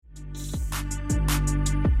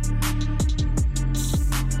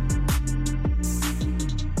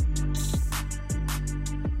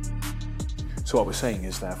So what we're saying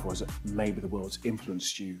is, therefore, is that maybe the world's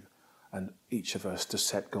influenced you and each of us to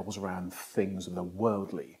set goals around things that are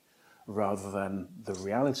worldly, rather than the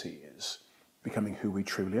reality is becoming who we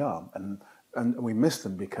truly are. And we miss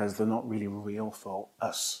them because they're not really real for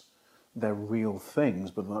us. They're real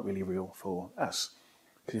things, but they're not really real for us.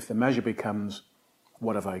 Because if the measure becomes,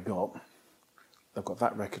 what have I got? I've got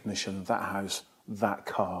that recognition, that house, that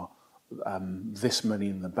car, this money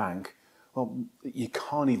in the bank. Well, you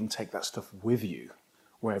can't even take that stuff with you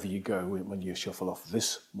wherever you go when you shuffle off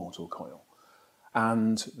this mortal coil.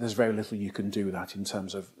 And there's very little you can do with that in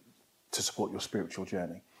terms of to support your spiritual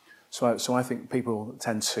journey. So I think people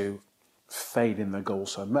tend to fade in their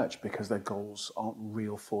goals so much because their goals aren't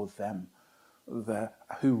real for them.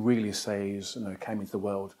 Who really says, came into the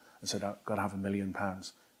world and said, I've got to have £1 million?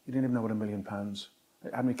 You didn't even know what £1 million.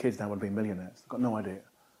 How many kids now want to be millionaires? They've got no idea.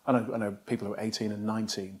 I know people who are 18 and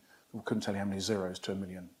 19 who couldn't tell you how many zeros to 1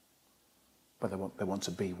 million, but they want to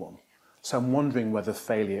be one. So I'm wondering whether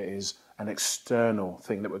failure is an external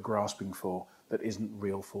thing that we're grasping for that isn't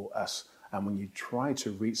real for us. And when you try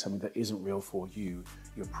to reach something that isn't real for you,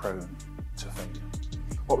 you're prone to failure.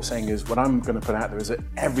 What we're saying is, what I'm going to put out there is that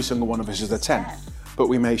every single one of us is a 10, but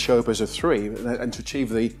we may show up as a 3, and to achieve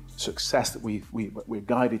the success that we're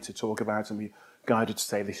guided to talk about, and we're guided to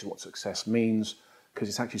say this is what success means, because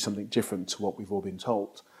it's actually something different to what we've all been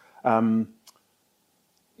told.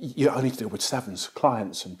 You only deal with 7s,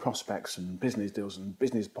 clients and prospects and business deals and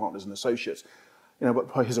business partners and associates. But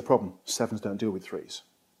here's a problem. 7s don't deal with 3s.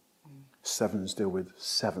 7s deal with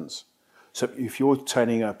 7s. So if you're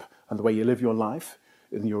turning up and the way you live your life,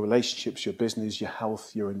 in your relationships, your business, your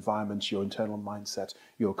health, your environment, your internal mindset,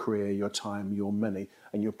 your career, your time, your money,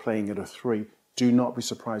 and you're playing at a 3, do not be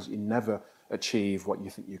surprised you never achieve what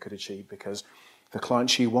you think you could achieve, because the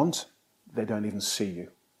clients you want, they don't even see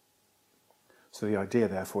you. So the idea,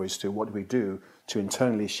 therefore, is what do we do to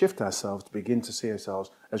internally shift ourselves to begin to see ourselves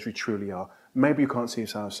as we truly are? Maybe you can't see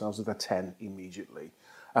ourselves as a 10 immediately,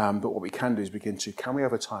 but what we can do is can we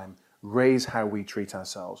over time raise how we treat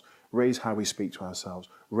ourselves, raise how we speak to ourselves,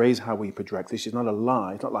 raise how we project. This is not a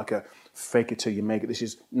lie. It's not like a fake it till you make it. This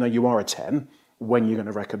is, no, you are a 10 when you're going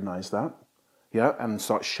to recognize that, and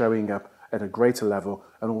start showing up at a greater level,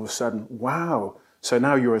 and all of a sudden, wow, so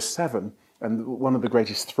now you're a 7. And one of the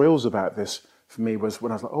greatest thrills about this for me was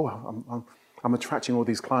when I was like, I'm attracting all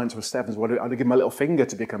these clients who are 7s. Well, I'd give them a little finger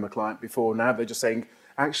to become a client before. Now they're just saying,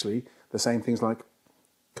 actually, they're saying things like,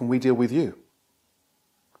 can we deal with you?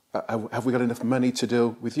 Have we got enough money to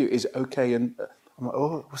deal with you? Is it okay? And I'm like,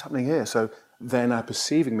 what's happening here? So they're now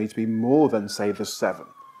perceiving me to be more than, say, the 7.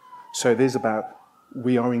 So it is about,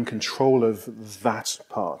 we are in control of that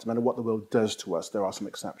part. No matter what the world does to us, there are some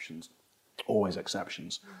exceptions, always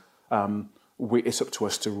exceptions. It's up to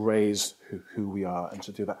us to raise who we are and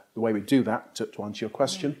to do that. The way we do that, to answer your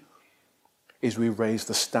question, is we raise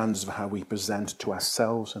the standards of how we present to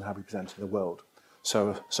ourselves and how we present to the world.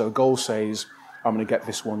 So a goal says, I'm going to get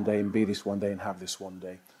this one day and be this one day and have this one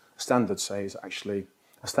day. A standard says, actually,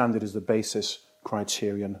 a standard is the basis,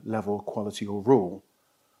 criterion, level, quality or rule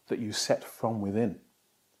that you set from within.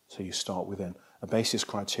 So you start within. A basis,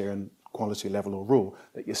 criterion, quality, level or rule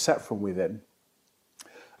that you set from within,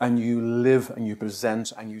 and you live and you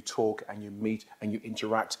present and you talk and you meet and you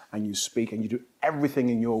interact and you speak and you do everything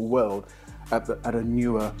in your world at a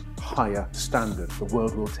newer, higher standard. The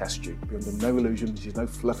world will test you. Be under no illusion, this is no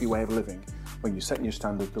fluffy way of living. When you set new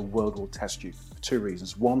standards, the world will test you for 2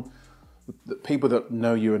 reasons. One, the people that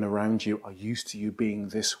know you and around you are used to you being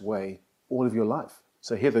this way all of your life.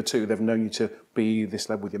 So hitherto, they've known you to be this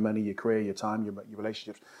level with your money, your career, your time, your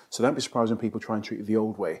relationships. So don't be surprised when people try and treat you the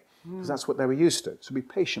old way, because that's what they were used to. So be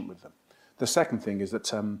patient with them. The second thing is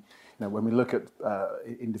that when we look at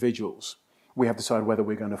individuals, we have to decide whether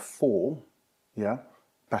we're going to fall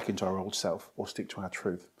back into our old self or stick to our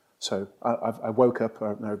truth. So I woke up,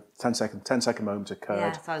 10 second moment occurred.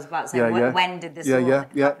 Yeah, so I was about to say, when did this all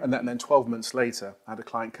happen? And then 12 months later, I had a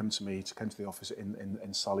client come to the office in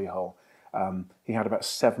Solihull. He had about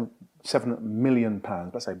 £7 million,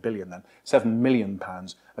 let's say billion then, £7 million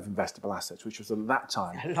of investable assets, which was at that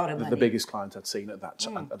time a lot of money. The biggest client I'd seen at that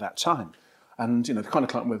time. And the kind of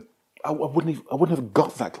client with, I wouldn't have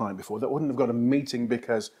got that client before. That wouldn't have got a meeting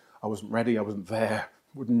because I wasn't ready, I wasn't there.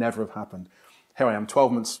 Would never have happened. Here I am,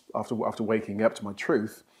 12 months after waking up to my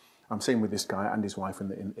truth. I'm sitting with this guy and his wife in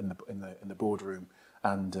the boardroom,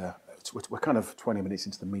 and we're kind of 20 minutes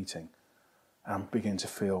into the meeting. And I'm beginning to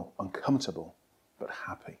feel uncomfortable, but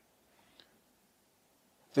happy.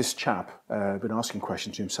 This chap had been asking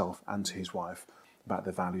questions to himself and to his wife about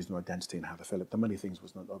their values and their identity and how they feel. The money things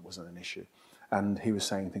wasn't an issue. And he was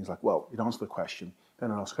saying things like, well, you'd answer the question,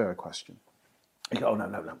 then I'd ask her a question. He go, oh,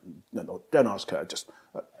 no, don't ask her. Just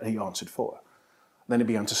he answered for her. Then he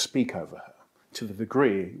began to speak over her to the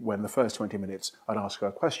degree when the first 20 minutes I'd ask her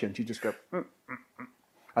a question, she'd just go,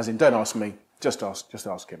 as in, don't ask me, just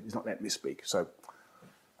ask him. He's not letting me speak. So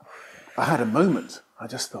I had a moment. I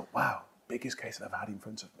just thought, wow, biggest case I've ever had in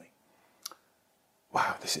front of me.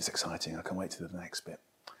 Wow, this is exciting. I can't wait to the next bit.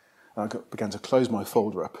 And I began to close my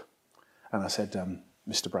folder up, and I said,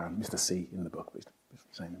 Mr. Brown, Mr. C in the book,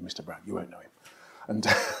 his name is Mr. Brown, you won't know him. And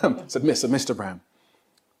I said, Mr. Brown,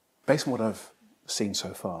 based on what I've seen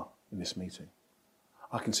so far in this meeting,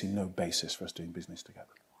 I can see no basis for us doing business together.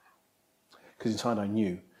 Because inside I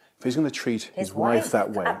knew, if he's going to treat his wife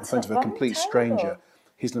that way in front of a complete stranger,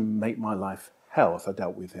 he's going to make my life hell if I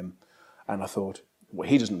dealt with him. And I thought, what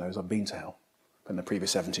he doesn't know is I've been to hell in the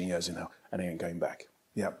previous 17 years in hell, and I ain't going back.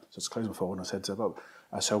 Yeah, so it's closed my folder, and I said, so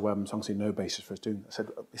I can see no basis for us doing.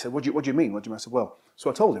 He said, what do you mean? I said, well, so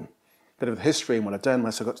I told him a bit of the history and what I've done.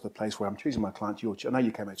 When I got to the place where I'm choosing my client, I know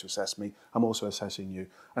you came out to assess me. I'm also assessing you,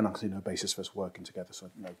 and I can see no basis for us working together.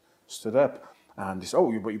 So I stood up. And he said, oh,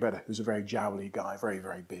 but you better. He was a very jowly guy, very,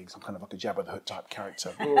 very big, some kind of like a Jabba the Hutt type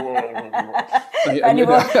character.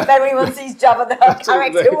 Anyone sees Jabba the Hutt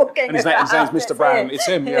character walking and his name's Mr. Brown, it's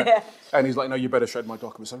him, yeah. And he's like, no, you better shred my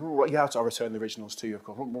documents. I said, yeah, I'll return the originals to you, of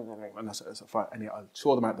course. And I said, fine. And I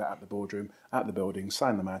saw them out there at the boardroom, at the building,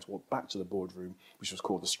 signed them out, walked back to the boardroom, which was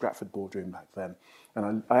called the Stratford boardroom back then.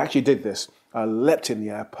 And I actually did this. I leapt in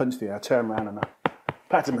the air, punched the air, turned around, and I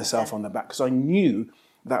patted myself on the back, because I knew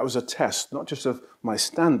that was a test, not just of my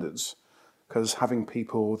standards, because having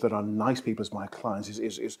people that are nice people as my clients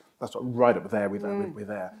is that's right up there with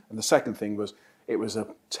there. And the second thing was, it was a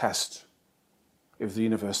test. It was the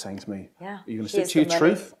universe saying to me, are you going to stick to your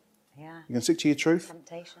truth? Yeah. You're going to stick to your truth?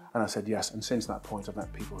 Temptation. And I said yes. And since that point, I've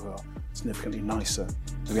met people who are significantly nicer.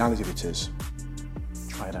 The reality of it is,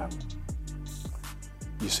 try it out.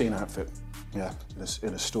 You see an outfit, in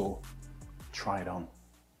a store, try it on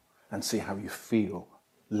and see how you feel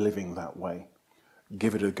living that way.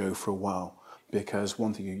 Give it a go for a while, because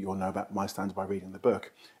one thing you'll know about my standards by reading the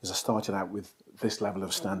book is I started out with this level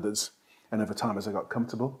of standards, and over time as I got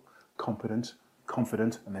comfortable, competent,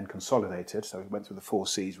 confident, and then consolidated, so we went through the 4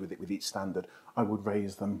 C's with each standard, I would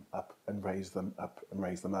raise them up and raise them up and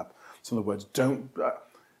raise them up. So in other words,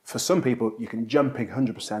 for some people, you can jump in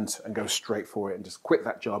 100% and go straight for it and just quit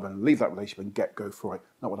that job and leave that relationship and go for it.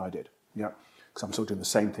 Not what I did. Yeah. Because I'm still doing the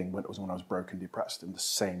same thing when I was broke and depressed in the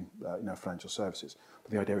same financial services.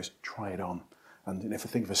 But the idea is try it on. And if you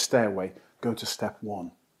think of a stairway, go to step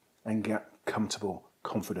 1 and get comfortable,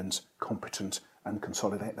 confident, competent, and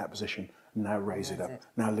consolidate that position. Now raise it up.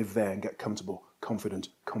 Now live there and get comfortable, confident,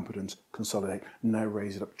 competent, consolidate. Now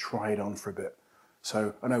raise it up. Try it on for a bit.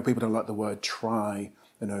 So I know people don't like the word try.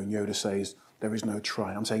 Yoda says, there is no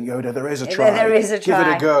try. I'm saying, Yoda, there is a try. There is a try.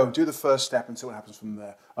 Give it a go. Do the first step and see what happens from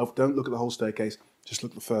there. Don't look at the whole staircase. Just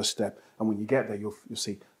look at the first step. And when you get there, you'll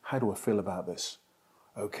see, how do I feel about this?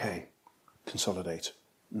 Okay, consolidate.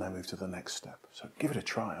 Now move to the next step. So give it a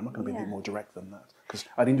try. I'm not going to be any more direct than that, because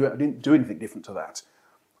I didn't do anything different to that.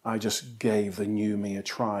 I just gave the new me a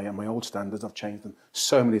try. And my old standards, I've changed them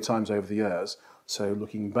so many times over the years. So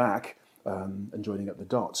looking back and joining up the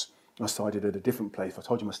dots, I started at a different place. If I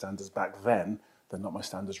told you my standards back then, they're not my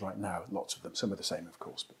standards right now. Lots of them. Some are the same, of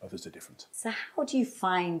course, but others are different. So how do you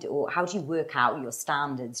find, or how do you work out your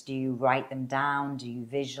standards? Do you write them down? Do you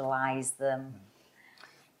visualize them?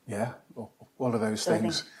 Yeah, all of those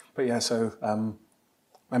things. But yeah, so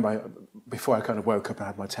remember, before I kind of woke up and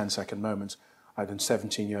had my 10-second moments, I'd done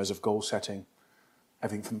 17 years of goal setting.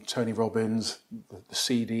 Everything from Tony Robbins, the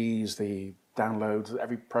CDs, the downloads,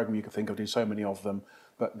 every program you could think of, do so many of them.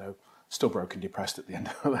 But still broke and depressed at the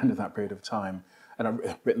end of that period of time. And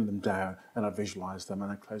I'd written them down, and I'd visualised them,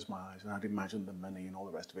 and I'd close my eyes, and I'd imagine the money and all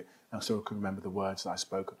the rest of it. And I still can remember the words that I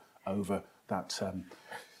spoke over that.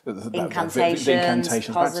 Incantations, the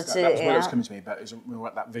incantations. positive, that was what it was coming to me about, is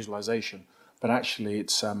that visualisation. But actually,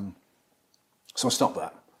 it's so I stopped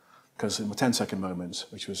that, because in my 10-second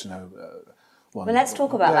moments, which was one. Well, let's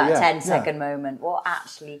talk about that 10-second moment. What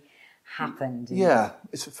actually happened? Yeah,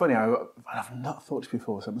 it's funny. I've not thought this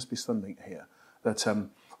before, so there must be something here. That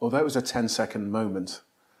although it was a 10-second moment,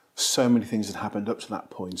 so many things had happened up to that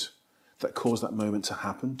point that caused that moment to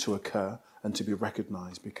happen, to occur, and to be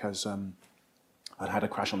recognised. Because I'd had a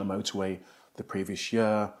crash on the motorway the previous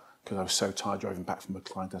year, because I was so tired driving back from a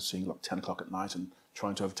client I was seeing like 10 o'clock at night and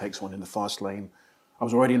trying to overtake someone in the fast lane. I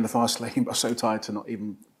was already in the fast lane, but I was so tired to not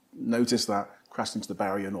even notice that, crashed into the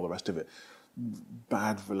barrier and all the rest of it.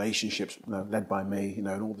 Bad relationships led by me, and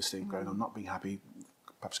all this thing going on, not being happy.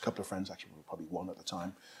 Perhaps a couple of friends, actually, probably one at the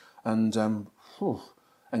time. And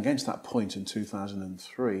And getting to that point in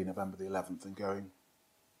 2003, November the 11th, and going,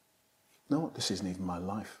 no, this isn't even my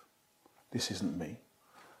life. This isn't me.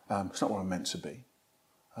 It's not what I'm meant to be.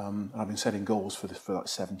 I've been setting goals for this for like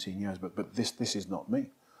 17 years, but this is not me. And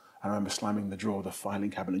I remember slamming the drawer of the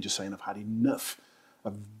filing cabinet and just saying, I've had enough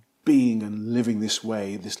of being and living this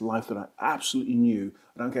way, this life that I absolutely knew.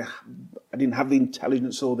 I don't care. I didn't have the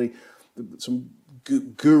intelligence or some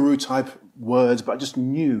guru type words, but I just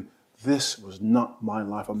knew this was not my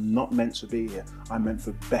life. I'm not meant to be here. I'm meant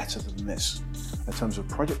for better than this. In terms of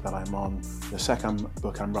project that I'm on, the second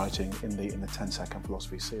book I'm writing in the 10-second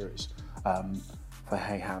philosophy series for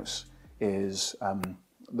Hay House is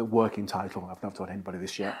the working title. I've not told anybody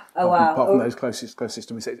this yet. Oh, wow. Apart from those closest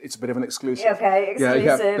to me, it's a bit of an exclusive. Okay, exclusive.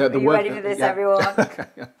 Yeah. Are you ready for this, everyone? Okay,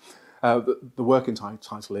 yeah. The working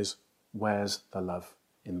title is Where's the Love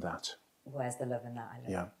in That? Where's the love in that? I love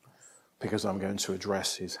Yeah. it. Because I'm going to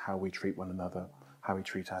address is how we treat one another, how we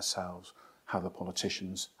treat ourselves, how the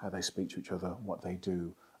politicians, how they speak to each other, what they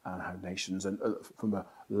do, and how nations, and from a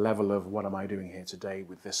level of what am I doing here today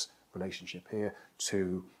with this relationship here,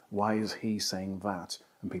 to why is he saying that,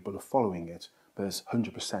 and people are following it, but there's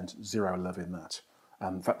 100% zero love in that.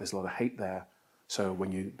 In fact, there's a lot of hate there. So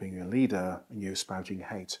when you're being a leader and you're spouting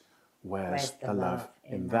hate, where's the love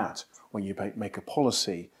in that? When you make a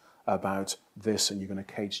policy about this and you're going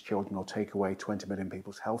to cage children or take away 20 million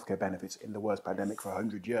people's healthcare benefits in the worst pandemic for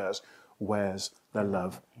 100 years, where's the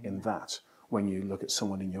love in that? When you look at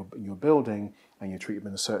someone in your building and you treat them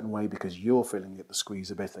in a certain way because you're feeling it, the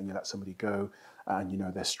squeeze a bit, and you let somebody go and you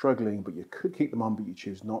know they're struggling, but you could keep them on, but you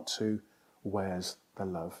choose not to, where's the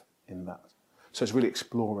love in that? So it's really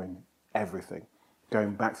exploring everything,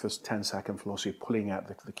 going back to this 10-second philosophy, pulling out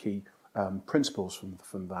the key principles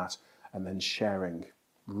from that, and then sharing,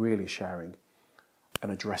 really sharing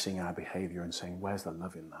and addressing our behavior and saying, where's the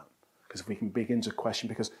love in that? Because if we can begin to question,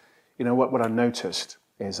 because you know what I noticed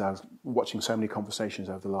is I was watching so many conversations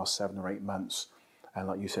over the last 7 or 8 months, and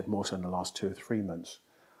like you said, more so in the last 2 or 3 months,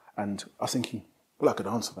 and I was thinking, well, I could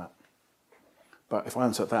answer that. But if I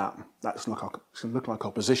answer that, it's going to look like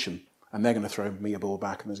opposition, and they're going to throw me a ball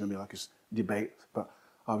back, and there's going to be like this debate. But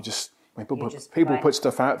I would just, when people put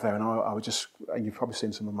stuff out there, and I would just, and you've probably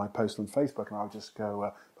seen some of my posts on Facebook, and I would just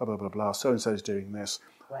go, blah, blah, blah, blah, so-and-so's doing this.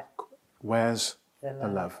 Where's the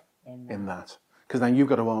love in that? Because then you've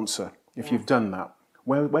got to answer, if you've done that,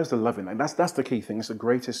 where's the love in that? And that's the key thing, it's the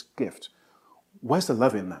greatest gift. Where's the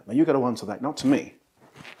love in that? Now you've got to answer that, not to me.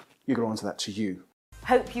 You've got to answer that to you.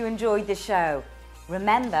 Hope you enjoyed the show.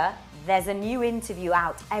 Remember, there's a new interview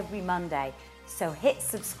out every Monday, so hit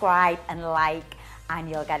subscribe and like, and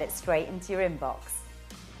you'll get it straight into your inbox.